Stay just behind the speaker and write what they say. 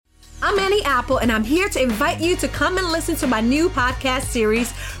I'm Annie Apple, and I'm here to invite you to come and listen to my new podcast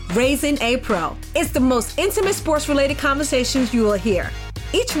series, Raising a Pro. It's the most intimate sports-related conversations you will hear.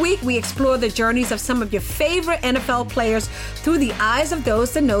 Each week, we explore the journeys of some of your favorite NFL players through the eyes of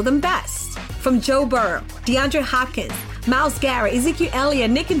those that know them best. From Joe Burrow, DeAndre Hopkins, Myles Garrett, Ezekiel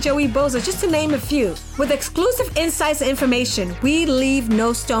Elliott, Nick and Joey Bosa, just to name a few. With exclusive insights and information, we leave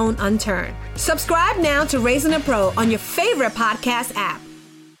no stone unturned. Subscribe now to Raising a Pro on your favorite podcast app.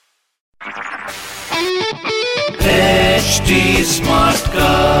 HT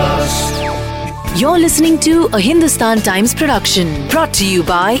Smartcast. You're listening to a Hindustan Times production brought to you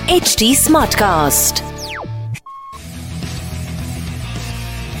by HT Smartcast.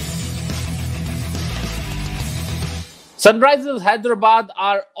 Sunrisers Hyderabad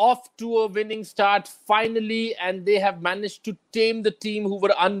are off to a winning start finally, and they have managed to tame the team who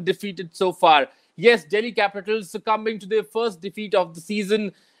were undefeated so far. Yes, Delhi Capitals succumbing to their first defeat of the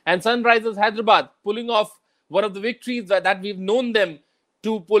season, and Sunrisers Hyderabad pulling off one of the victories that we've known them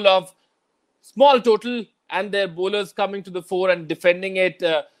to pull off. Small total, and their bowlers coming to the fore and defending it.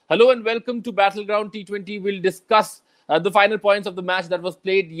 Hello and welcome to Battleground T20. We'll discuss the final points of the match that was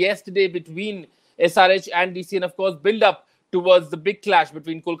played yesterday between SRH and DC, and of course build up towards the big clash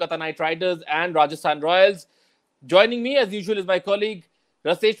between Kolkata Knight Riders and Rajasthan Royals. Joining me as usual is my colleague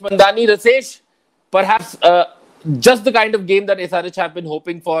Rasesh Mandani. Rasesh, perhaps just the kind of game that SRH have been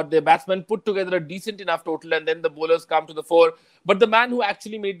hoping for. Their batsmen put together a decent enough total, and then the bowlers come to the fore. But the man who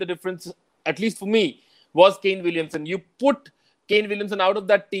actually made the difference, at least for me, was Kane Williamson. You put Kane Williamson out of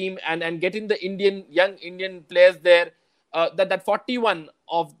that team and getting the young Indian players there. That 41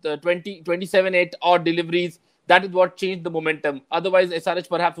 of the 27 8 odd deliveries, that is what changed the momentum. Otherwise, SRH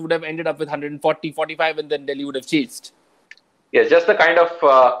perhaps would have ended up with 140, 45, and then Delhi would have chased. Yes, just the kind of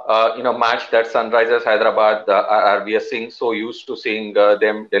match that Sunrisers Hyderabad we are seeing, so used to seeing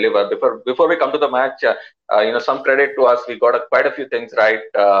them deliver. Before we come to the match, some credit to us. We got quite a few things right.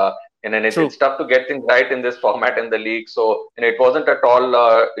 And it's tough to get things right in this format in the league. So it wasn't at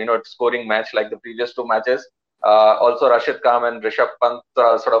all scoring match like the previous two matches. Also, Rashid Khan and Rishabh Pant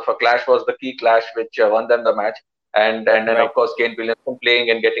sort of a clash was the key clash which won them the match. And then, of course, Kane Williamson playing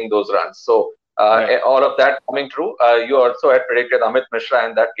and getting those runs. So all of that coming true. You also had predicted Amit Mishra,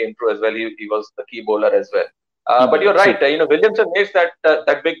 and that came true as well. He was the key bowler as well. But you're right. Williamson makes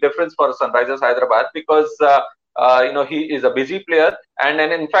that big difference for Sunrisers Hyderabad because he is a busy player. And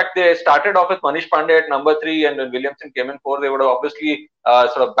in fact, they started off with Manish Pandey at number 3, and when Williamson came in 4, they would have obviously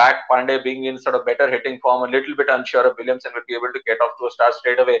sort of backed Pandey being in sort of better hitting form. A little bit unsure if Williamson would be able to get off to a start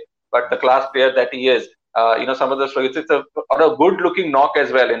straight away. But the class player that he is, some of the strokes, it's a good-looking knock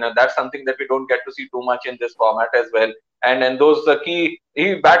as well. That's something that we don't get to see too much in this format as well. And those he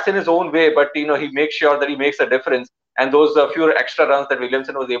bats in his own way, but he makes sure that he makes a difference. And those few extra runs that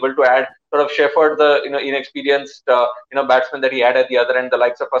Williamson was able to add sort of shepherd the inexperienced batsman that he had at the other end, the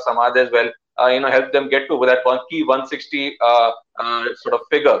likes of Samad as well. Help them get to that key 160 sort of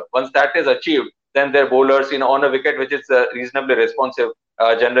figure. Once that is achieved, then their bowlers, on a wicket which is reasonably responsive,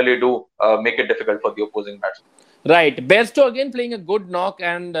 generally do make it difficult for the opposing batsman. Right. Bairstow again playing a good knock,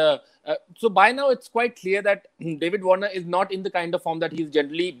 and so by now it's quite clear that David Warner is not in the kind of form that he's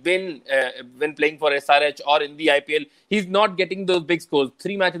generally been when playing for SRH or in the IPL. He's not getting those big scores.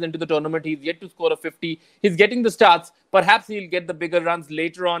 3 matches into the tournament, he's yet to score a 50. He's getting the starts. Perhaps he'll get the bigger runs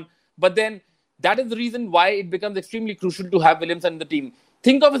later on. But then that is the reason why it becomes extremely crucial to have Williamson in the team.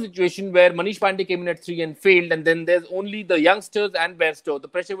 Think of a situation where Manish Pandey came in at 3 and failed, and then there's only the youngsters and Bairstow. The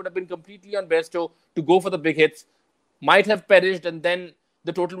pressure would have been completely on Bairstow to go for the big hits. Might have perished, and then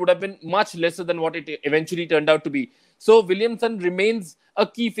the total would have been much lesser than what it eventually turned out to be. So Williamson remains a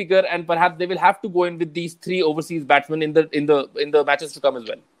key figure, and perhaps they will have to go in with these 3 overseas batsmen in the matches to come as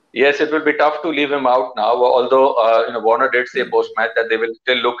well. Yes, it will be tough to leave him out now. Although Warner did say post-match that they will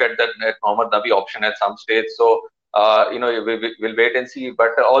still look at that Mohammad Nabi option at some stage. So we'll wait and see.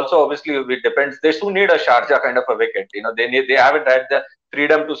 But also, obviously, it depends. They soon need a Sharjah kind of a wicket. They haven't had the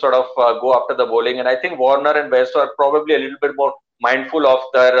freedom to sort of go after the bowling. And I think Warner and Bairstow are probably a little bit more mindful of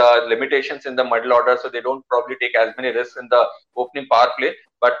their limitations in the middle order, so they don't probably take as many risks in the opening power play.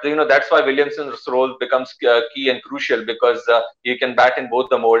 But that's why Williamson's role becomes key and crucial, because he can bat in both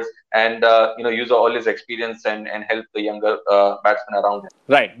the molds and use all his experience and help the younger batsmen around him.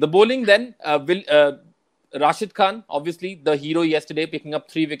 Right. The bowling then Rashid Khan, obviously the hero yesterday, picking up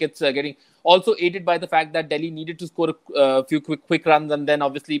 3 wickets, getting also aided by the fact that Delhi needed to score a few quick runs, and then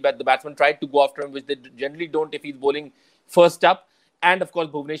obviously the batsman tried to go after him, which they generally don't if he's bowling first up. And of course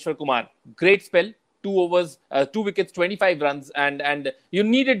Bhuvneshwar Kumar, great spell, 2 overs, 2 wickets, 25 runs, and you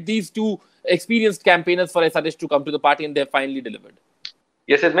needed these 2 experienced campaigners for SRH to come to the party, and they finally delivered.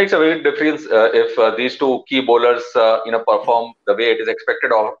 Yes, it makes a big difference if these two key bowlers, perform the way it is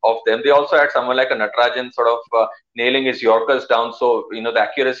expected of them. They also had someone like a Natarajan sort of nailing his Yorkers down. So, the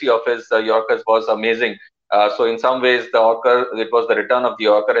accuracy of his Yorkers was amazing. So, in some ways, it was the return of the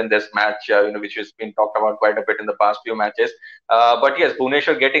Yorker in this match, which has been talked about quite a bit in the past few matches. But yes,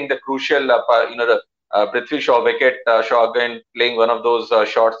 Bhuvneshwar getting the crucial, the Prithvi Shaw wicket, Shaw again playing one of those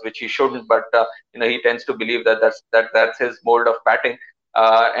shots which he shouldn't, but he tends to believe that that's his mold of batting.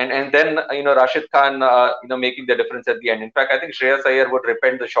 And then Rashid Khan making the difference at the end. In fact, I think Shreyas Iyer would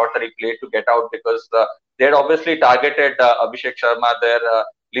repent the shot that he played to get out, because they had obviously targeted Abhishek Sharma, their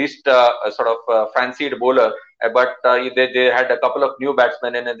least sort of fancied bowler, but they had a couple of new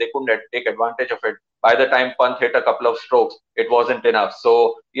batsmen in and they couldn't take advantage of it. By the time Pant hit a couple of strokes, it wasn't enough.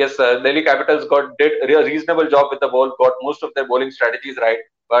 So yes, Delhi Capitals did a reasonable job with the ball, got most of their bowling strategies right,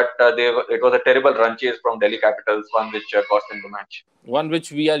 but it was a terrible run chase from Delhi Capitals, one which cost them the match. One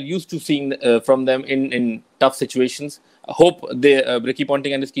which we are used to seeing from them in tough situations. I hope Ricky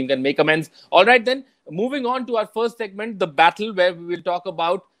Ponting and his team can make amends. All right, then, moving on to our first segment, the battle, where we will talk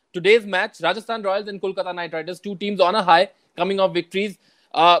about today's match, Rajasthan Royals and Kolkata Knight Riders, two teams on a high, coming off victories.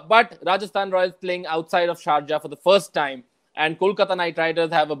 But Rajasthan Royals playing outside of Sharjah for the first time, and Kolkata Knight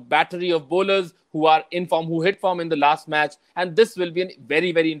Riders have a battery of bowlers who are in form, who hit form in the last match. And this will be a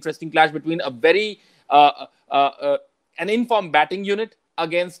very, very interesting clash between a very an in-form batting unit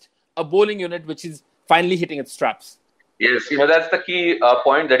against a bowling unit which is finally hitting its straps. Yes, that's the key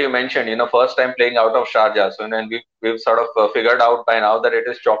point that you mentioned. First time playing out of Sharjah. So then we've sort of figured out by now that it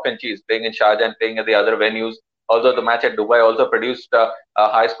is chalk and cheese, playing in Sharjah and playing at the other venues. Although the match at Dubai also produced a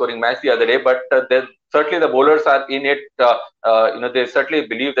high-scoring match the other day, but certainly the bowlers are in it. They certainly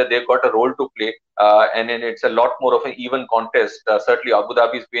believe that they've got a role to play, and then it's a lot more of an even contest. Certainly, Abu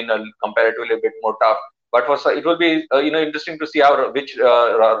Dhabi's been comparatively a bit more tough. But it will be interesting to see which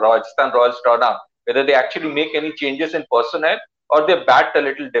Rajasthan Royals turn up, whether they actually make any changes in personnel or they bat a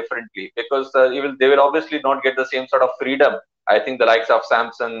little differently, because they will obviously not get the same sort of freedom. I think the likes of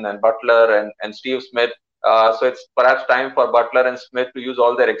Samson and Buttler and Steve Smith. So it's perhaps time for Buttler and Smith to use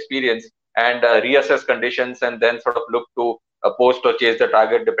all their experience and reassess conditions and then sort of look to post or chase the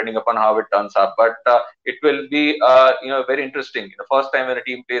target depending upon how it turns up. But it will be very interesting. First time when a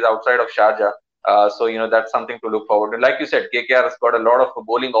team plays outside of Sharjah. So that's something to look forward to. Like you said, KKR has got a lot of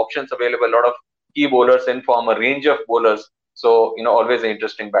bowling options available, a lot of key bowlers in form, a range of bowlers. So always an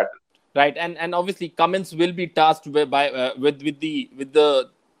interesting battle. Right, and obviously Cummins will be tasked with the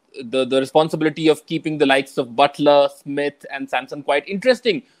responsibility of keeping the likes of Buttler, Smith, and Samson quite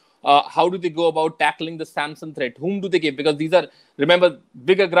interesting. How do they go about tackling the Samson threat? Whom do they give? Because these are, remember,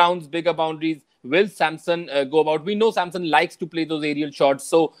 bigger grounds, bigger boundaries. Will Samson go about? We know Samson likes to play those aerial shots.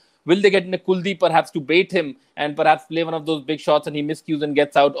 So will they get in a Kuldeep perhaps to bait him and perhaps play one of those big shots and he miscues and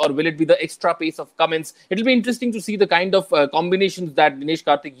gets out? Or will it be the extra pace of Cummins? It'll be interesting to see the kind of combinations that Dinesh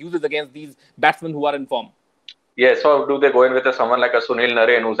Karthik uses against these batsmen who are in form. Yeah, so do they go in with someone like a Sunil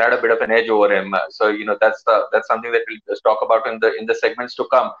Narine who's had a bit of an edge over him? So that's something that we'll just talk about in the segments to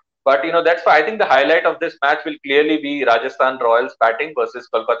come. But that's why I think the highlight of this match will clearly be Rajasthan Royals batting versus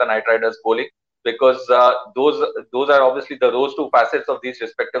Kolkata Knight Riders bowling, because those are obviously those two facets of these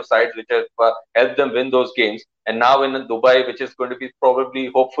respective sides which have helped them win those games. And now in Dubai, which is going to be probably,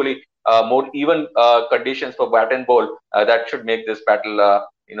 hopefully, more even conditions for bat and bowl, that should make this battle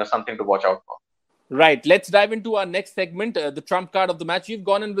something to watch out for. Right. Let's dive into our next segment, the trump card of the match. We've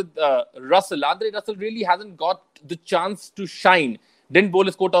gone in with Russell. Andre Russell really hasn't got the chance to shine. Didn't bowl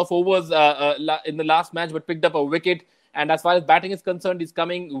his quota of overs in the last match, but picked up a wicket. And as far as batting is concerned, he's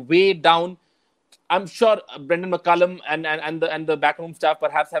coming way down. I'm sure Brendan McCullum and the backroom staff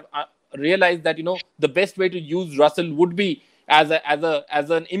perhaps have realized that the best way to use Russell would be as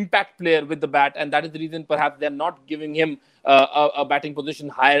an impact player with the bat, and that is the reason perhaps they're not giving him a batting position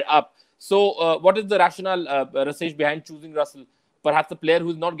higher up. So, what is the rationale, Rasesh, behind choosing Russell? Perhaps a player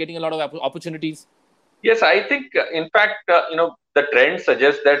who's not getting a lot of opportunities. Yes, I think, in fact, the trend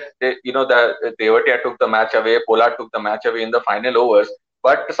suggests that the Tewatia took the match away, Pollard took the match away in the final overs.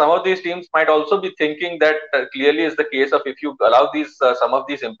 But some of these teams might also be thinking that clearly is the case of, if you allow some of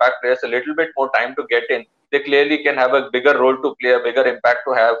these impact players a little bit more time to get in, they clearly can have a bigger role to play, a bigger impact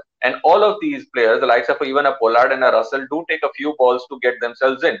to have. And all of these players, the likes of even a Pollard and a Russell, do take a few balls to get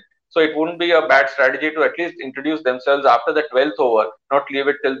themselves in. So it wouldn't be a bad strategy to at least introduce themselves after the 12th over, not leave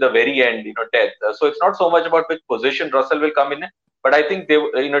it till the very end, death. So it's not so much about which position Russell will come in, but I think they,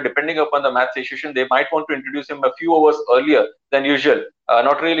 depending upon the match situation, they might want to introduce him a few overs earlier than usual.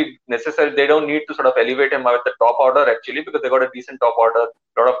 Not really necessary. They don't need to sort of elevate him at the top order actually, because they got a decent top order,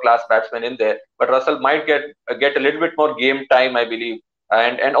 a lot of class batsmen in there. But Russell might get a little bit more game time, I believe,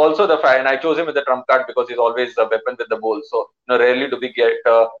 And also the fact, and I chose him with the trump card because he's always a weapon with the ball. So rarely do we get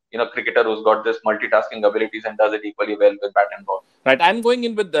cricketer who's got this multitasking abilities and does it equally well with bat and ball. Right, I'm going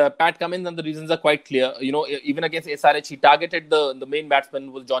in with Pat Cummins, and the reasons are quite clear. Even against SRH, he targeted the main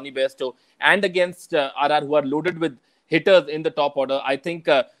batsman was Johnny Bairstow, and against RR, who are loaded with hitters in the top order. I think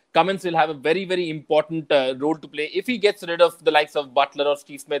Cummins will have a very, very important role to play if he gets rid of the likes of Butler or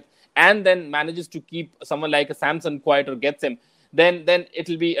Steve Smith, and then manages to keep someone like a Samson quiet or gets him. Then it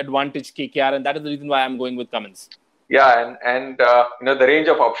will be advantage KKR, and that is the reason why I'm going with Cummins. Yeah, and the range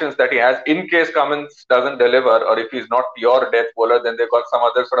of options that he has in case Cummins doesn't deliver, or if he's not pure death bowler, then they've got some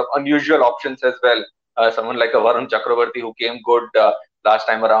other sort of unusual options as well. Someone like a Varun Chakravarti who came good last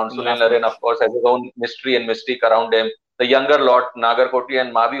time around. Sunil Narine, of course, has his own mystery and mystique around him. The younger lot, Nagarkoti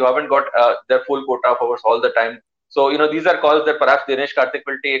and Mavi, who haven't got their full quota of overs all the time. So, these are calls that perhaps Dinesh Karthik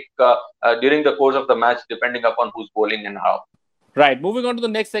will take during the course of the match, depending upon who's bowling and how. Right, moving on to the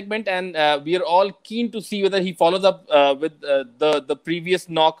next segment, and we are all keen to see whether he follows up with the previous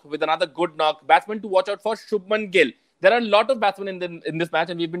knock with another good knock. Batsman to watch out for, Shubman Gill. There are a lot of batsmen in this match,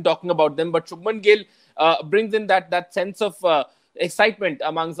 and we've been talking about them, but Shubman Gill brings in that sense of excitement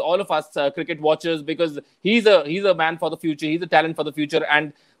amongst all of us cricket watchers, because he's a man for the future, he's a talent for the future,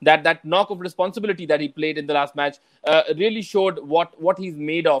 and that knock of responsibility that he played in the last match really showed what he's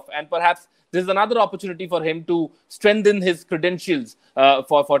made of, and perhaps this is another opportunity for him to strengthen his credentials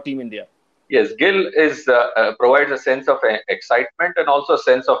for Team India. Yes, Gill provides a sense of excitement and also a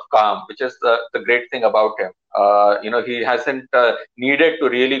sense of calm, which is the great thing about him. He hasn't needed to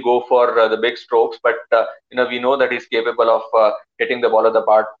really go for the big strokes, but we know that he's capable of hitting the ball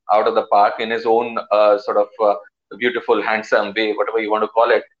out of the park in his own sort of beautiful, handsome way, whatever you want to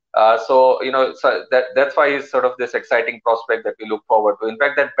call it. So that's why he's sort of this exciting prospect that we look forward to. In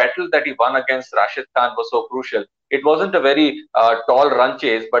fact, that battle that he won against Rashid Khan was so crucial. It wasn't a very tall run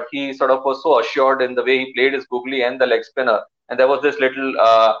chase, but he sort of was so assured in the way he played his googly and the leg spinner. And there was this little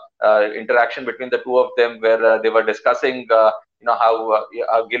interaction between the two of them where they were discussing, how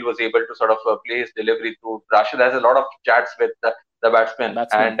Gill was able to sort of play his delivery through. Rashid has a lot of chats with the batsman.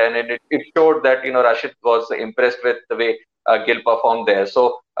 And it showed that Rashid was impressed with the way Gill performed there.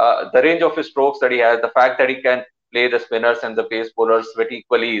 So the range of his strokes that he has, the fact that he can play the spinners and the pace bowlers with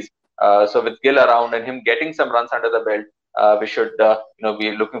equal ease. So with Gill around and him getting some runs under the belt, we should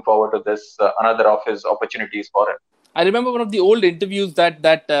be looking forward to this, another of his opportunities for him. I remember one of the old interviews that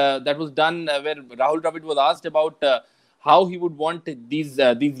was done where Rahul Dravid was asked about how he would want these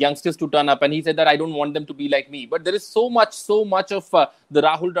youngsters to turn up, and he said that I don't want them to be like me. But there is so much of the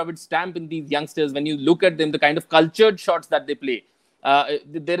Rahul Dravid stamp in these youngsters. When you look at them, the kind of cultured shots that they play,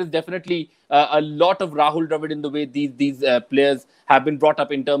 there is definitely a lot of Rahul Dravid in the way these players have been brought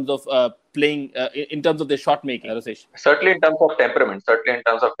up in terms of playing, in terms of their shot making. Certainly in terms of temperament.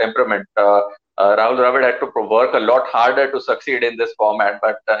 Rahul Dravid had to work a lot harder to succeed in this format,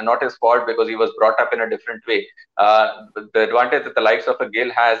 but not his fault because he was brought up in a different way. The advantage that the likes of a Gill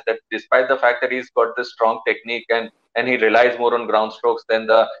has, that despite the fact that he's got this strong technique and he relies more on ground strokes than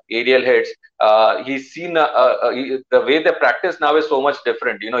the aerial hits, he's seen the way they practice now is so much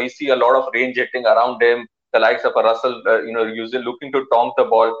different. You see a lot of range hitting around him. The likes of a Russell, usually looking to tonk the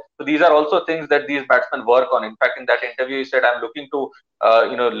ball. So these are also things that these batsmen work on. In fact, in that interview, he said, I'm looking to,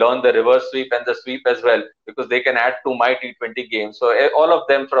 learn the reverse sweep and the sweep as well, because they can add to my T20 game. So all of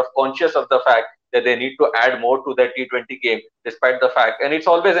them sort of conscious of the fact that they need to add more to their T20 game, despite the fact. And it's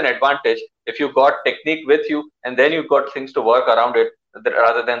always an advantage if you've got technique with you and then you've got things to work around it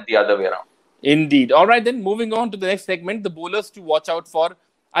rather than the other way around. Indeed. All right, then moving on to the next segment, the bowlers to watch out for.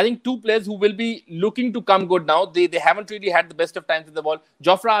 I think two players who will be looking to come good now. They haven't really had the best of times with the ball.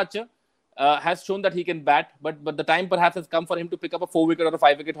 Jofra Archer has shown that he can bat, but the time perhaps has come for him to pick up a 4-wicket or a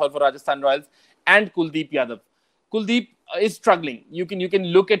 5-wicket haul for Rajasthan Royals. And Kuldeep Yadav. Kuldeep is struggling. You can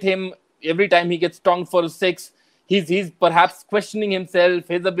look at him every time he gets tongued for a 6. He's perhaps questioning himself,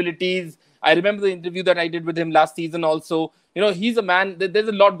 his abilities. I remember the interview that I did with him last season also. He's a man, there's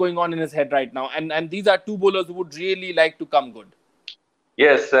a lot going on in his head right now. And these are two bowlers who would really like to come good.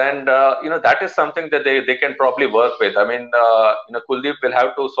 Yes, and that is something that they can probably work with. I mean, Kuldeep will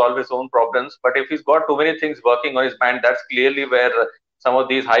have to solve his own problems, but if he's got too many things working on his mind, that's clearly where some of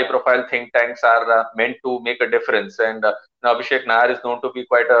these high-profile think tanks are meant to make a difference. And Abhishek Nair is known to be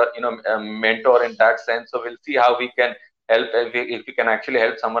quite a mentor in that sense. So we'll see how we can help, if we can actually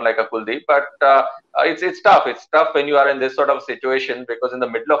help someone like a Kuldeep. But it's tough. It's tough when you are in this sort of situation, because in the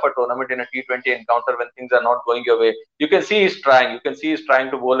middle of a tournament, in a T20 encounter, when things are not going your way, you can see he's trying. You can see he's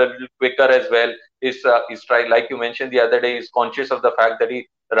trying to bowl a little quicker as well. is trying, like you mentioned the other day, he's conscious of the fact that he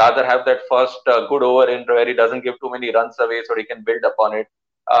rather have that first good over in where he doesn't give too many runs away so he can build upon it.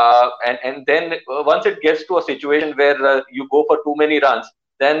 And then once it gets to a situation where you go for too many runs,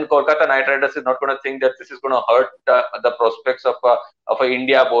 then Kolkata Knight Riders is not going to think that this is going to hurt the prospects of an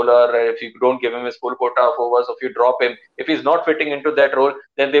India bowler. If you don't give him his full quota of overs, if you drop him, if he's not fitting into that role,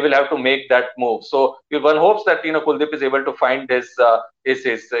 then they will have to make that move. So one hopes that Kuldeep is able to find his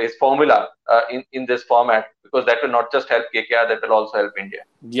formula in this format, because that will not just help KKR, that will also help India.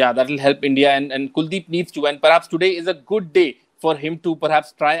 Yeah, that will help India, and Kuldeep needs to. And perhaps today is a good day for him to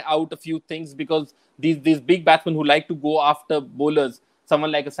perhaps try out a few things, because these big batsmen who like to go after bowlers,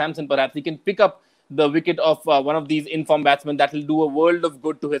 someone like a Samson, perhaps he can pick up the wicket of one of these in-form batsmen. That will do a world of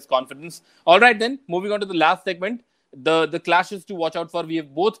good to his confidence. All right, then, moving on to the last segment, the clashes to watch out for. We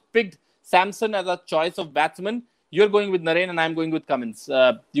have both picked Samson as a choice of batsman. You're going with Narine and I'm going with Cummins.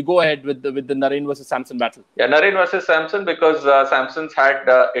 You go ahead with the Narine versus Samson battle. Yeah, Narine versus Samson, because Samson's had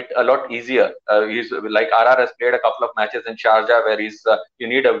it a lot easier. He's like RR has played a couple of matches in Sharjah where you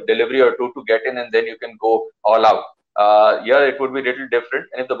need a delivery or two to get in and then you can go all out. Here it would be a little different,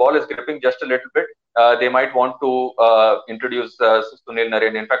 and if the ball is gripping just a little bit, they might want to introduce Sunil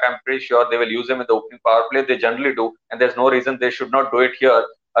Narine. In fact, I'm pretty sure they will use him in the opening power play. They generally do, and there's no reason they should not do it here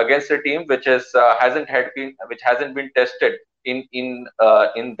against a team which hasn't been tested in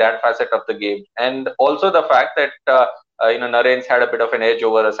that facet of the game. And also the fact that Narine's had a bit of an edge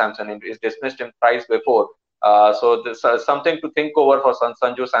over Samson. He's dismissed him twice before, so this is something to think over for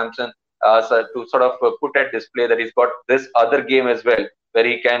Sanju Samson. To sort of put at display that he's got this other game as well, where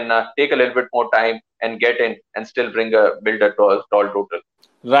he can take a little bit more time and get in and still build a tall total.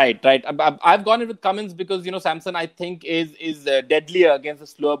 Right. I've gone in with Cummins because Samson, I think, is deadlier against the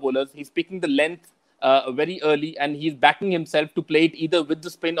slower bowlers. He's picking the length very early, and he's backing himself to play it either with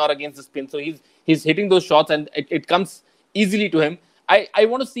the spin or against the spin. So he's hitting those shots, and it comes easily to him. I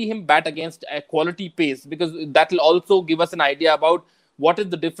want to see him bat against a quality pace, because that will also give us an idea about what is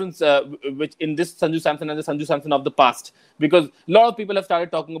the difference which in this Sanju Samson and the Sanju Samson of the past? Because a lot of people have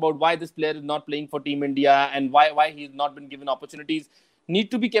started talking about why this player is not playing for Team India and why he's not been given opportunities.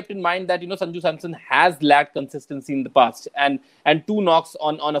 Need to be kept in mind that Sanju Samson has lacked consistency in the past, and 2 knocks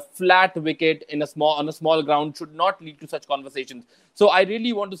on a flat wicket on a small ground should not lead to such conversations. So I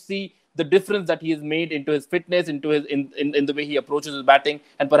really want to see the difference that he has made into his fitness, into his in the way he approaches his batting,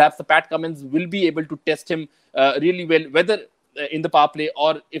 and perhaps the Pat Cummins will be able to test him really well, whether in the power play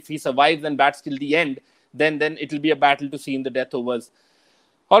or if he survives and bats till the end, then it will be a battle to see in the death overs.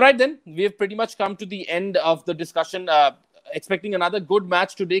 All right, then we have pretty much come to the end of the discussion. Expecting another good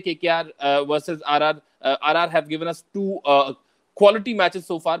match today, KKR versus RR. RR have given us 2 quality matches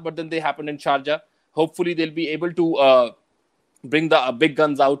so far, but then they happened in Sharjah. Hopefully they'll be able to bring the big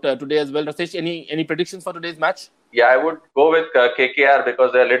guns out today as well. Rasesh, any predictions for today's match? Yeah, I would go with KKR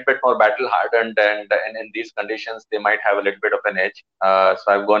because they're a little bit more battle hardened, and in these conditions they might have a little bit of an edge. So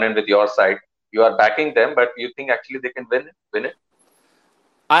I've gone in with your side. You are backing them, but you think actually they can win it?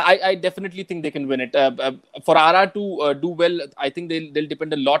 I definitely think they can win it. For RR to do well, I think they'll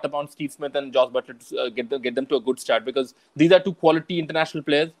depend a lot upon Steve Smith and Josh Buttler to get them to a good start, because these are 2 quality international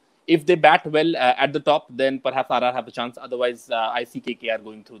players. If they bat well at the top, then perhaps RR have a chance. Otherwise, I see KKR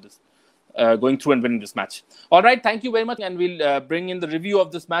going through and winning this match. All right, thank you very much, and we'll bring in the review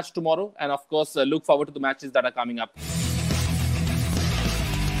of this match tomorrow, and of course look forward to the matches that are coming up.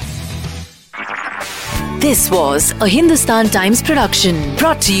 This was a Hindustan Times production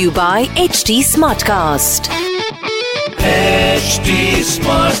brought to you by HT Smartcast. HT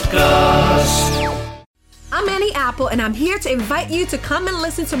Smartcast. I'm Annie Apple, and I'm here to invite you to come and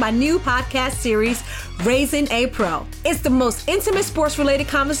listen to my new podcast series, Raising a Pro. It's the most intimate sports-related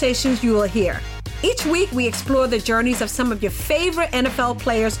conversations you will hear. Each week, we explore the journeys of some of your favorite NFL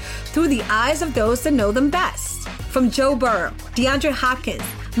players through the eyes of those that know them best. From Joe Burrow, DeAndre Hopkins,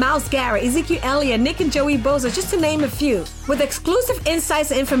 Myles Garrett, Ezekiel Elliott, Nick and Joey Bosa, just to name a few. With exclusive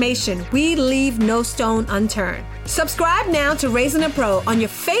insights and information, we leave no stone unturned. Subscribe now to Raising a Pro on your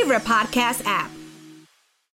favorite podcast app.